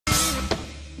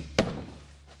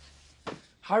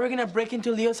How are we gonna break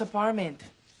into Leo's apartment?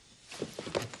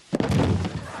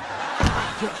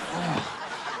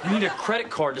 You need a credit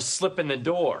card to slip in the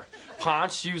door.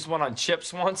 Ponch used one on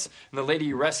Chips once, and the lady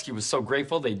he rescued was so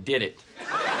grateful they did it.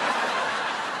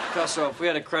 Picasso, if we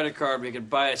had a credit card, we could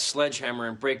buy a sledgehammer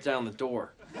and break down the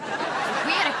door. If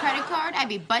we had a credit card, I'd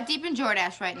be butt deep in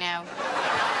Jordache right now.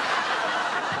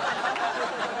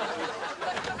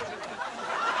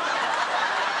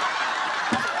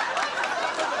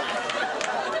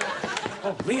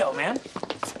 Oh, Leo, man.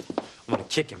 I'm gonna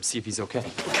kick him, see if he's okay.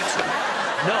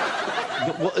 No.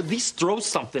 Well, at least throw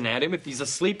something at him. If he's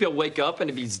asleep, he'll wake up, and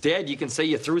if he's dead, you can say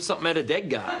you threw something at a dead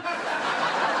guy.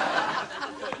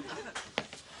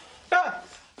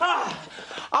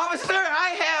 Officer,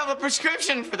 I have a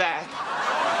prescription for that.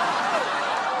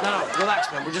 No,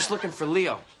 relax, man. We're just looking for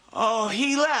Leo. Oh,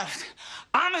 he left.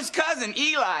 I'm his cousin,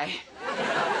 Eli.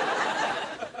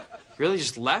 Really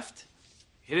just left?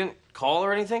 He didn't call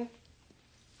or anything?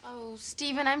 Oh,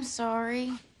 Steven, I'm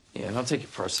sorry. Yeah, don't take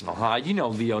it personal, huh? You know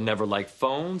Leo never liked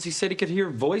phones. He said he could hear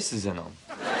voices in them.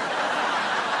 By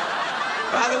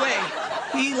the way,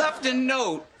 he left a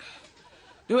note.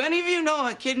 Do any of you know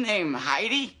a kid named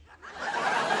Heidi?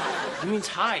 He means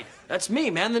hide. That's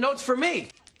me, man. The note's for me.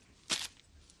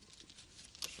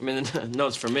 I mean, the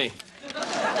note's for me.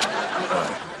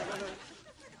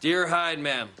 Dear Hyde,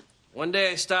 ma'am. One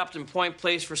day I stopped in Point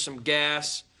Place for some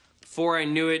gas. Before I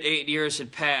knew it, 8 years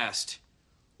had passed.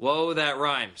 Whoa, that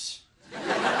rhymes.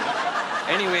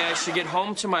 Anyway, I should get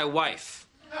home to my wife.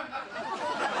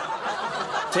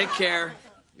 Take care.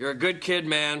 You're a good kid,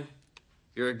 man.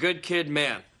 You're a good kid,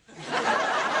 man.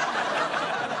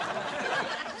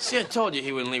 See, I told you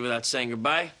he wouldn't leave without saying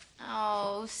goodbye.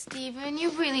 Oh, Steven, you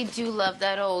really do love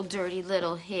that old dirty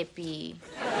little hippie.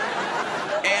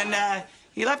 And,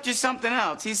 he left you something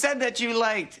else. He said that you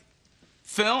liked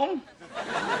film.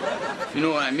 You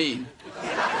know what I mean.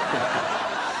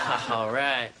 All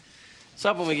right.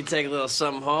 So when we can take a little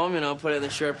something home, you know, put it in the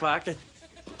shirt pocket.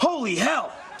 Holy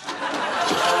hell!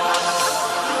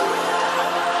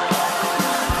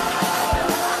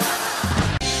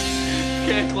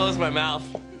 Can't close my mouth.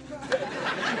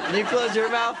 Can you close your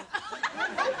mouth?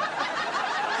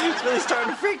 It's really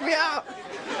starting to freak me out.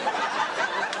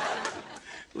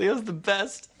 Leo's the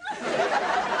best.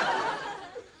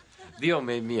 Leo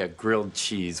made me a grilled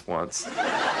cheese once.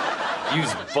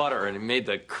 Used butter and it made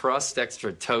the crust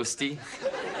extra toasty.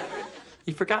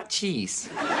 He forgot cheese.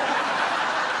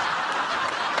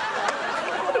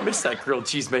 I miss that grilled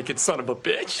cheese making son of a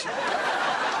bitch.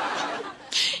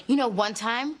 You know, one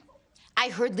time, I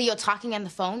heard Leo talking on the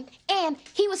phone, and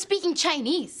he was speaking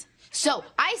Chinese. So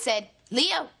I said,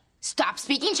 Leo, stop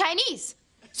speaking Chinese.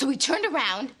 So he turned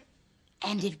around,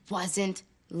 and it wasn't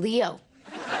Leo.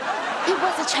 It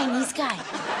was a Chinese guy.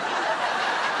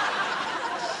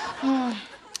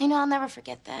 You know, I'll never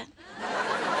forget that.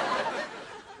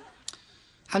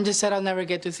 I'm just sad I'll never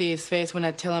get to see his face when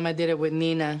I tell him I did it with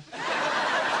Nina.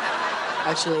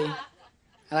 Actually,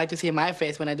 I like to see my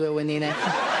face when I do it with Nina.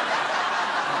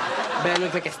 But I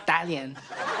look like a stallion.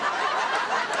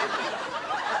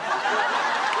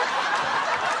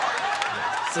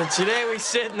 So today we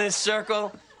sit in this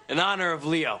circle in honor of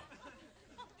Leo.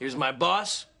 He was my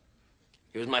boss.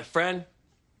 He was my friend.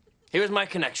 He was my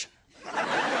connection.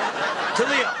 To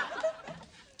Leo.